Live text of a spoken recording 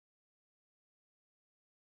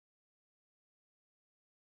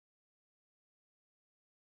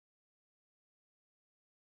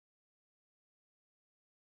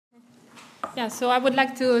Yeah, so I would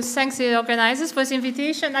like to thank the organizers for this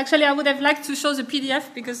invitation. Actually, I would have liked to show the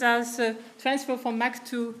PDF because I was transferred from Mac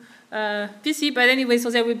to PC, but anyway,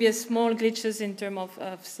 so there will be a small glitches in terms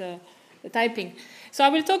of the typing. So I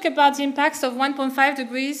will talk about the impacts of 1.5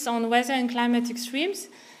 degrees on weather and climate extremes.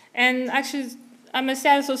 And actually, I must say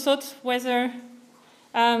I also thought whether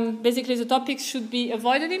basically the topics should be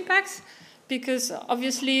avoided impacts, because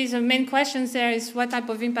obviously the main question there is what type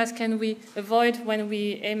of impacts can we avoid when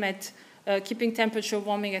we aim at keeping temperature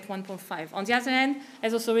warming at 1.5. On the other hand,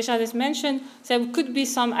 as also Richard has mentioned, there could be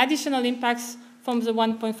some additional impacts from the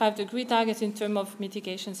 1.5 degree target in terms of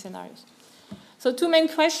mitigation scenarios. So two main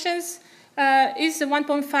questions. Is the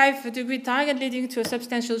 1.5 degree target leading to a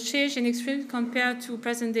substantial change in extremes compared to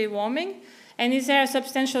present-day warming? And is there a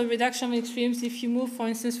substantial reduction in extremes if you move, for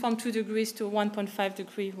instance, from 2 degrees to 1.5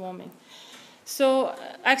 degree warming? So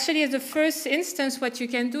actually, as the first instance, what you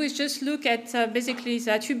can do is just look at basically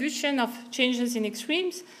the attribution of changes in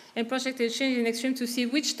extremes and projected change in extremes to see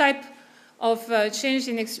which type of change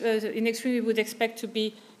in extreme we would expect to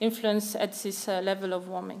be influenced at this level of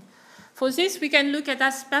warming. For this, we can look at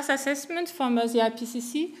past assessment from the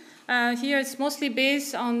IPCC. Here, it's mostly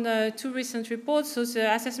based on two recent reports, so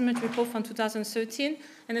the assessment report from 2013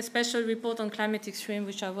 and a special report on climate extreme,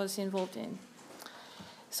 which I was involved in.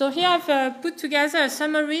 So here I've put together a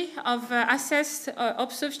summary of assessed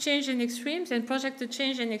observed change in extremes and projected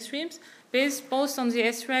change in extremes based both on the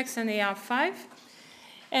SREX and AR5.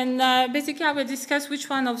 And basically I will discuss which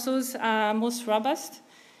one of those are most robust.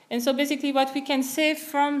 And so basically what we can say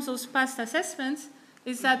from those past assessments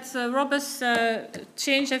is that robust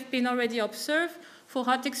change have been already observed for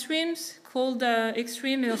hot extremes, cold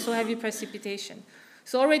extreme, and also heavy precipitation.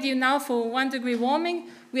 So already now for 1 degree warming,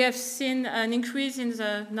 we have seen an increase in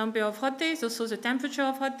the number of hot days, also the temperature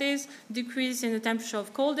of hot days, decrease in the temperature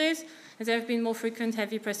of cold days, and there have been more frequent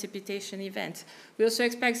heavy precipitation events. We also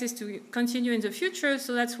expect this to continue in the future,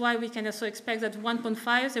 so that's why we can also expect that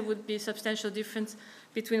 1.5, there would be a substantial difference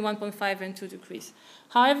between 1.5 and 2 degrees.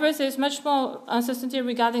 However, there's much more uncertainty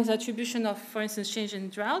regarding the attribution of, for instance, change in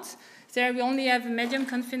droughts. There we only have medium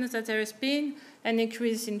confidence that there has been an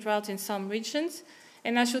increase in drought in some regions.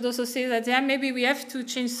 And I should also say that there maybe we have to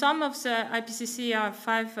change some of the IPCC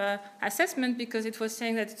AR5 assessment because it was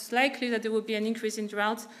saying that it's likely that there will be an increase in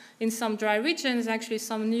drought in some dry regions. Actually,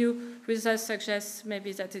 some new results suggest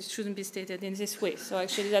maybe that it shouldn't be stated in this way. So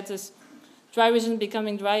actually that this dry regions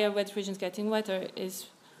becoming drier, wet regions getting wetter is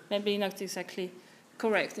maybe not exactly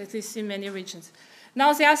correct, at least in many regions.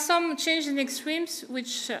 Now, there are some changes in extremes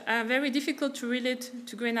which are very difficult to relate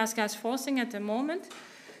to greenhouse gas forcing at the moment.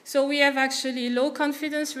 So we have actually low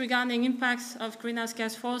confidence regarding impacts of greenhouse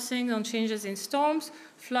gas forcing on changes in storms,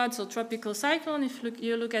 floods, or tropical cyclones, if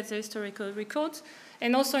you look at the historical records.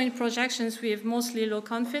 And also in projections, we have mostly low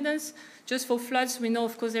confidence. Just for floods, we know,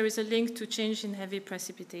 of course, there is a link to change in heavy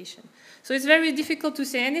precipitation. So it's very difficult to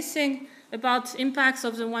say anything about impacts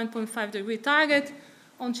of the 1.5 degree target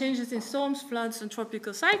on changes in storms, floods, and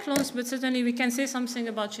tropical cyclones, but certainly we can say something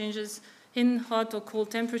about changes in hot or cold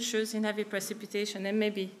temperatures, in heavy precipitation, and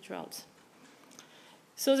maybe droughts.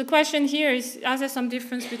 So the question here is, are there some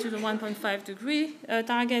difference between the 1.5 degree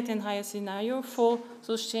target and higher scenario for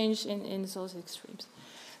those changes in those extremes?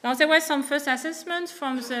 Now, there was some first assessment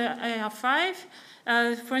from the AR5.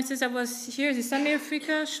 For instance, there was here the summary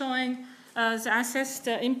figure showing the assessed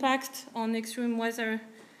impact on extreme weather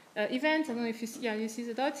events. I don't know if you see, you see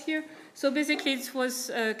the dot here. So basically, it was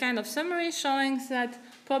a kind of summary showing that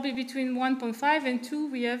probably between 1.5 and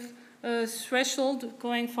 2, we have a threshold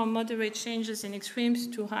going from moderate changes in extremes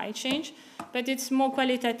to high change. But it's more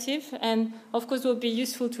qualitative, and of course, it would be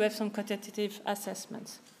useful to have some quantitative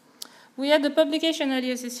assessments. We had a publication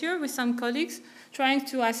earlier this year with some colleagues trying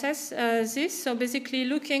to assess this. So basically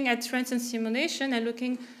looking at trends and simulation and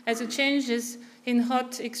looking at the changes in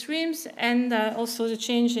hot extremes and also the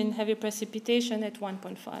change in heavy precipitation at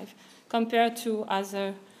 1.5 compared to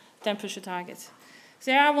other temperature targets.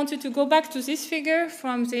 There I wanted to go back to this figure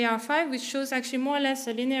from the AR5, which shows actually more or less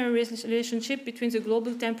a linear relationship between the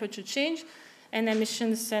global temperature change and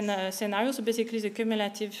emissions and scenarios, so basically the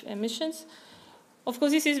cumulative emissions. Of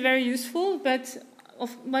course, this is very useful, but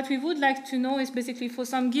what we would like to know is basically for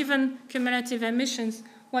some given cumulative emissions,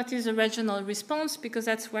 what is the regional response, because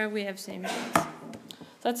that's where we have the emissions.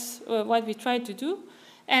 That's what we try to do.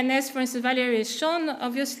 And as, for instance, Valerie has shown,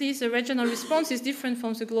 obviously the regional response is different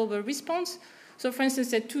from the global response. So, for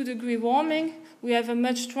instance, at 2 degree warming, we have a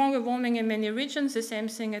much stronger warming in many regions, the same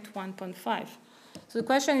thing at 1.5. So the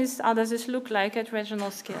question is, how does this look like at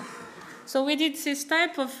regional scale? So we did this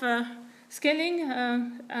type of scaling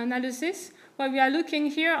analysis Well, we are looking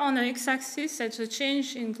here on the x-axis at the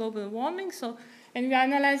change in global warming. And we are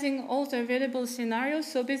analyzing all the available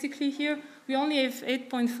scenarios. So basically here, we only have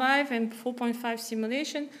 8.5 and 4.5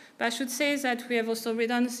 simulation. But I should say that we have also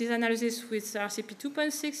redone this analysis with RCP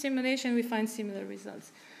 2.6 simulation. We find similar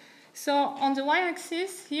results. So on the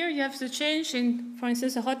y-axis, here you have the change in, for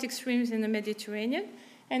instance, the hot extremes in the Mediterranean.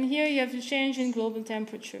 And here you have the change in global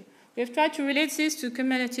temperature. We have tried to relate this to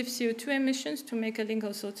cumulative CO2 emissions to make a link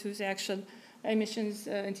also to the actual emissions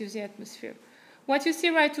into the atmosphere. What you see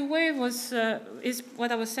right away is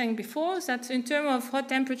what I was saying before, that in terms of hot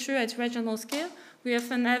temperature at regional scale, we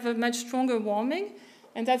often have a much stronger warming.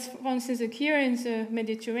 And that's, for instance, here in the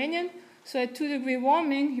Mediterranean. So at 2-degree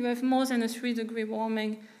warming, you have more than a 3-degree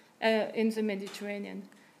warming in the Mediterranean.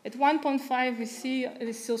 At 1.5, we see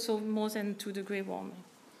it's also more than 2-degree warming.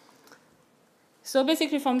 So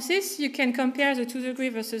basically from this, you can compare the 2-degree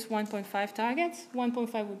versus 1.5 targets.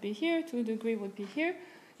 1.5 would be here, 2-degree would be here.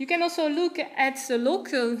 You can also look at the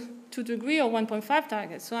local 2-degree or 1.5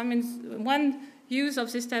 targets. So I mean, one use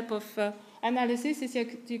of this type of analysis is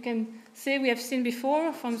you can say we have seen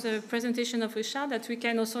before from the presentation of Richard that we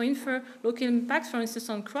can also infer local impacts, for instance,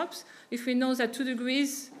 on crops. If we know that 2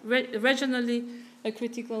 degrees regionally a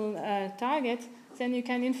critical target, then you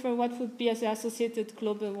can infer what would be as the associated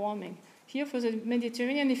global warming. Here for the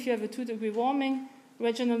Mediterranean, if you have a 2-degree warming,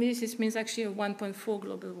 regionally this means actually a 1.4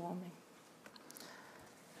 global warming.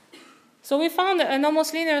 So we found an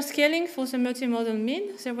almost linear scaling for the multimodal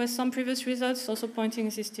mean. There were some previous results also pointing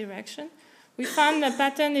in this direction. We found a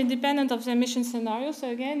pattern independent of the emission scenario. So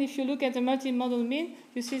again, if you look at the multimodal mean,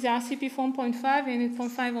 you see the RCP 4.5 and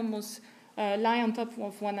 8.5 almost lie on top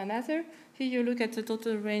of one another. Here you look at the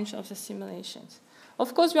total range of the simulations.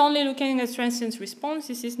 Of course, we're only looking at transient response.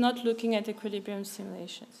 This is not looking at equilibrium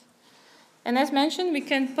simulations. And as mentioned, we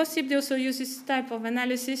can possibly also use this type of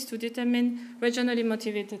analysis to determine regionally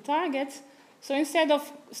motivated targets. So instead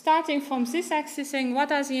of starting from this axis saying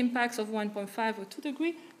what are the impacts of 1.5 or 2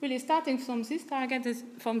 degree, really starting from this target,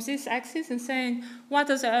 from this axis and saying what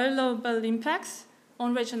are the allowable impacts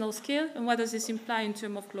on regional scale and what does this imply in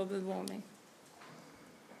terms of global warming.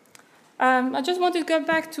 I just want to go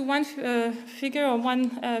back to one figure or one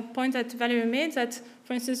point that Valerie made that,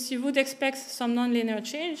 for instance, you would expect some nonlinear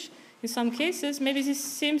change in some cases. Maybe this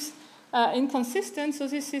seems inconsistent. So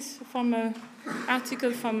this is from an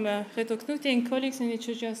article from Reto Knute and colleagues in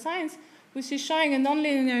Literature of Science, which is showing a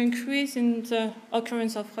nonlinear increase in the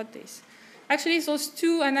occurrence of hot days. Actually, those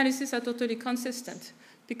two analyses are totally consistent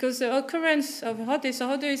because the occurrence of hot days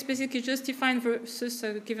is basically just defined versus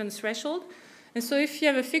a given threshold. And so if you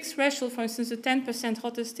have a fixed threshold, for instance, the 10%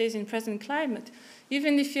 hottest days in present climate,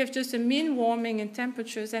 even if you have just a mean warming in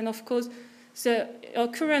temperatures, then of course the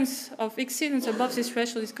occurrence of exceedance above this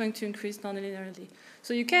threshold is going to increase nonlinearly.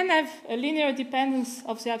 So you can have a linear dependence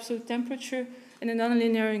of the absolute temperature and a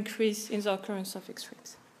nonlinear increase in the occurrence of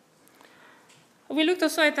extremes. We looked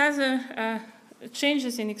also at other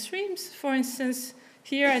changes in extremes. For instance,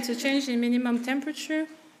 here at the change in minimum temperature,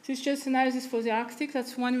 this is just analysis for the Arctic.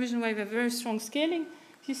 That's one reason why we have very strong scaling.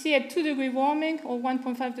 You see at 2-degree warming or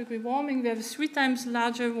 1.5 degree warming, we have a 3 times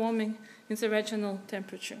larger warming in the regional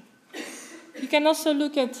temperature. You can also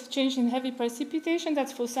look at change in heavy precipitation.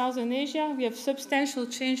 That's for Southern Asia. We have substantial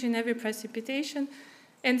change in heavy precipitation.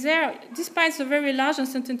 And there, despite the very large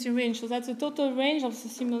uncertainty range, so that's the total range of the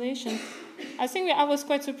simulation, I think I was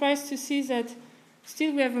quite surprised to see that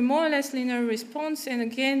still we have a more or less linear response, and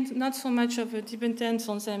again, not so much of a dependence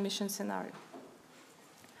on the emission scenario.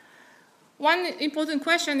 One important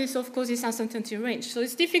question is, of course, this uncertainty range. So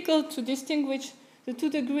it's difficult to distinguish the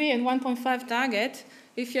 2-degree and 1.5 target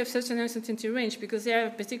if you have such an uncertainty range, because there,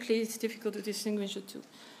 particularly, it's difficult to distinguish the two.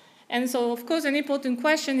 And so, of course, an important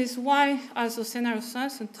question is why are those scenarios so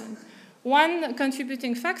uncertain? One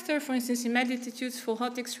contributing factor, for instance, in mid latitudes for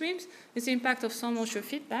hot extremes, is the impact of sun moisture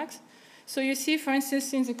feedbacks. So you see, for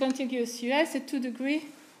instance, in the contiguous US at 2 degree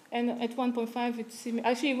and at 1.5, it's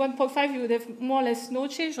actually 1.5 you would have more or less no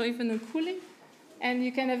change or even a cooling. And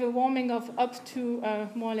you can have a warming of up to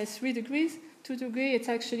more or less 3 degrees. 2 degree, it's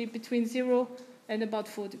actually between 0 and about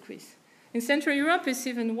 4 degrees. In Central Europe, it's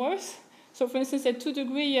even worse. So for instance, at 2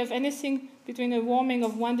 degree, you have anything between a warming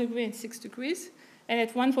of 1 degree and 6 degrees. And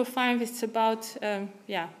at 1.5, it's about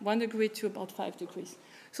 1 degree to about 5 degrees.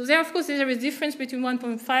 So there, of course, there is a difference between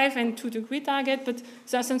 1.5 and 2 degree target, but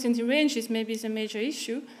the uncertainty range is maybe the major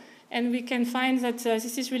issue. And we can find that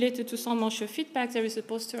this is related to sun moisture feedback. There is a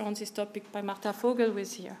poster on this topic by Martha Vogel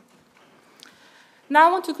with here. Now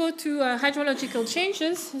I want to go to hydrological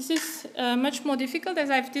changes. This is much more difficult, as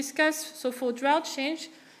I've discussed. So for drought change,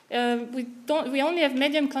 we only have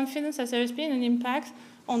medium confidence as there has been an impact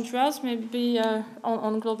on droughts, maybe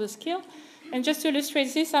on global scale. And just to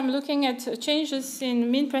illustrate this, I'm looking at changes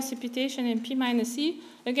in mean precipitation in P-E.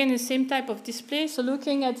 Again, the same type of display. So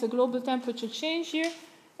looking at the global temperature change here,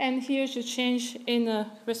 and here's the change in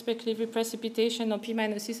respectively precipitation of P-E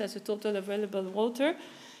as a total available water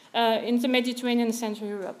in the Mediterranean and Central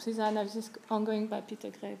Europe. These are analyses ongoing by Peter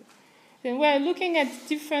Greve. Then we're looking at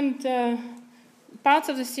different parts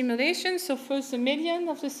of the simulation. So first, the median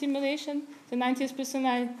of the simulation, the 90th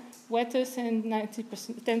percentile wettest and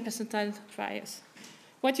 10th percentile driest.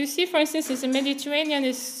 What you see, for instance, is the Mediterranean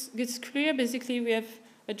gets clear. Basically, we have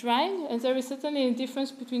a drying, and there is certainly a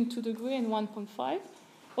difference between 2 degrees and 1.5.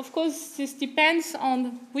 Of course, this depends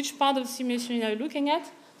on which part of the simulation you're looking at.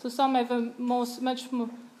 So some have a much more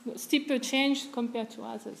steeper change compared to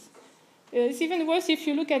others. It's even worse if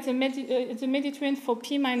you look at the Mediterranean for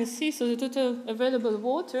P-C, so the total available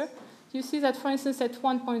water. You see that, for instance, at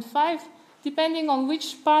 1.5, depending on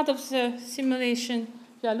which part of the simulation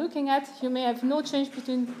you are looking at, you may have no change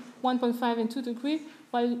between 1.5 and 2 degrees,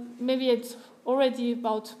 while maybe it's already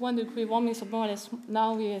about 1 degree warming, so more or less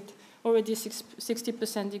now we're at already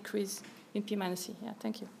 60% decrease in P-C. Yeah,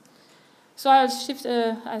 thank you. So I'll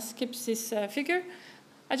skip this figure.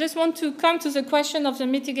 I just want to come to the question of the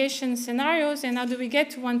mitigation scenarios and how do we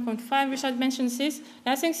get to 1.5. Richard mentioned this.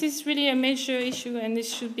 And I think this is really a major issue and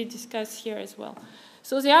this should be discussed here as well.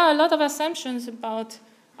 So there are a lot of assumptions about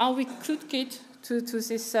how we could get to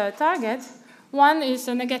this target. One is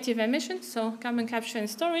a negative emission, so carbon capture and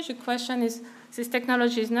storage. The question is, this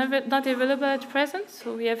technology is not available at present,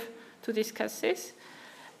 so we have to discuss this.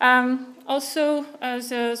 Also,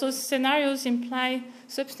 those scenarios imply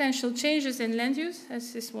substantial changes in land use,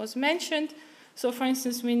 as this was mentioned. So, for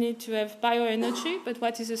instance, we need to have bioenergy, but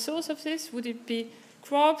what is the source of this? Would it be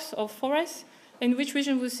crops or forests? In which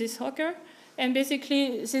region would this occur? And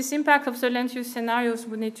basically, this impact of the land use scenarios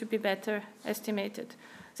would need to be better estimated.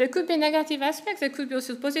 There could be negative aspects. There could be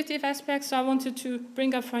also positive aspects. So I wanted to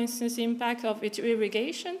bring up, for instance, the impact of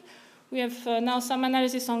irrigation. We have now some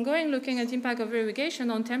analysis ongoing looking at the impact of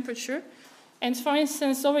irrigation on temperature. And for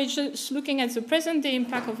instance, already just looking at the present-day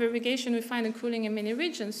impact of irrigation, we find a cooling in many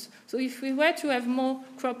regions. So if we were to have more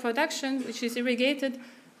crop production, which is irrigated,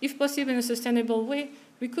 if possible in a sustainable way,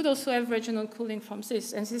 we could also have regional cooling from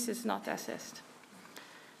this, and this is not assessed.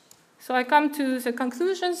 So I come to the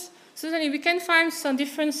conclusions. Certainly, we can find some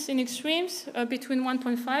difference in extremes between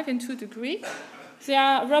 1.5 and 2 degrees. There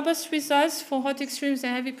are robust results for hot extremes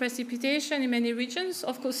and heavy precipitation in many regions.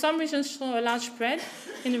 Of course, some regions show a large spread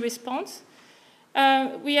in the response.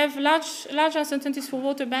 We have large uncertainties for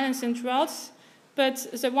water balance and droughts, but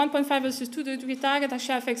the 1.5 versus 2 degree target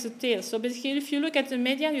actually affects the tail. So basically, if you look at the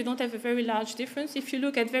median, you don't have a very large difference. If you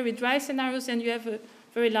look at very dry scenarios, then you have a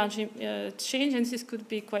very large change, and this could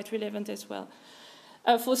be quite relevant as well.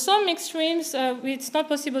 For some extremes, it's not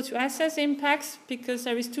possible to assess impacts because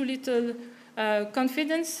there is too little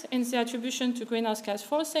confidence in the attribution to greenhouse gas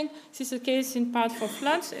forcing. This is the case in part for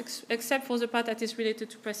floods, except for the part that is related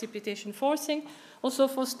to precipitation forcing, also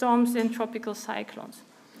for storms and tropical cyclones.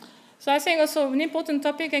 So I think also an important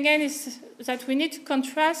topic, again, is that we need to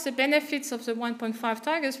contrast the benefits of the 1.5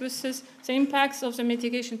 targets versus the impacts of the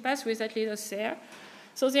mitigation pathways that lead us there.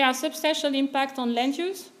 So there are substantial impact on land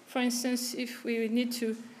use. For instance, if we need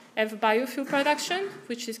to have biofuel production,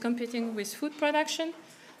 which is competing with food production,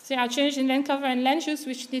 there are changes in land cover and land use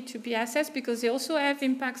which need to be assessed because they also have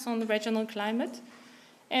impacts on the regional climate.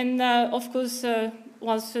 And of course,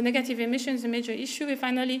 whilst the negative emission is a major issue, we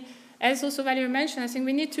finally, as also Valerie mentioned, I think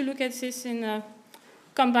we need to look at this in a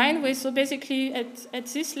combined way. So basically, at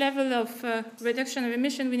this level of reduction of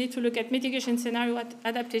emission, we need to look at mitigation scenario,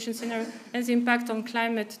 adaptation scenario, and the impact on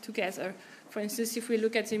climate together. For instance, if we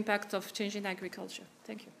look at the impact of change in agriculture.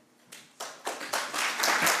 Thank you.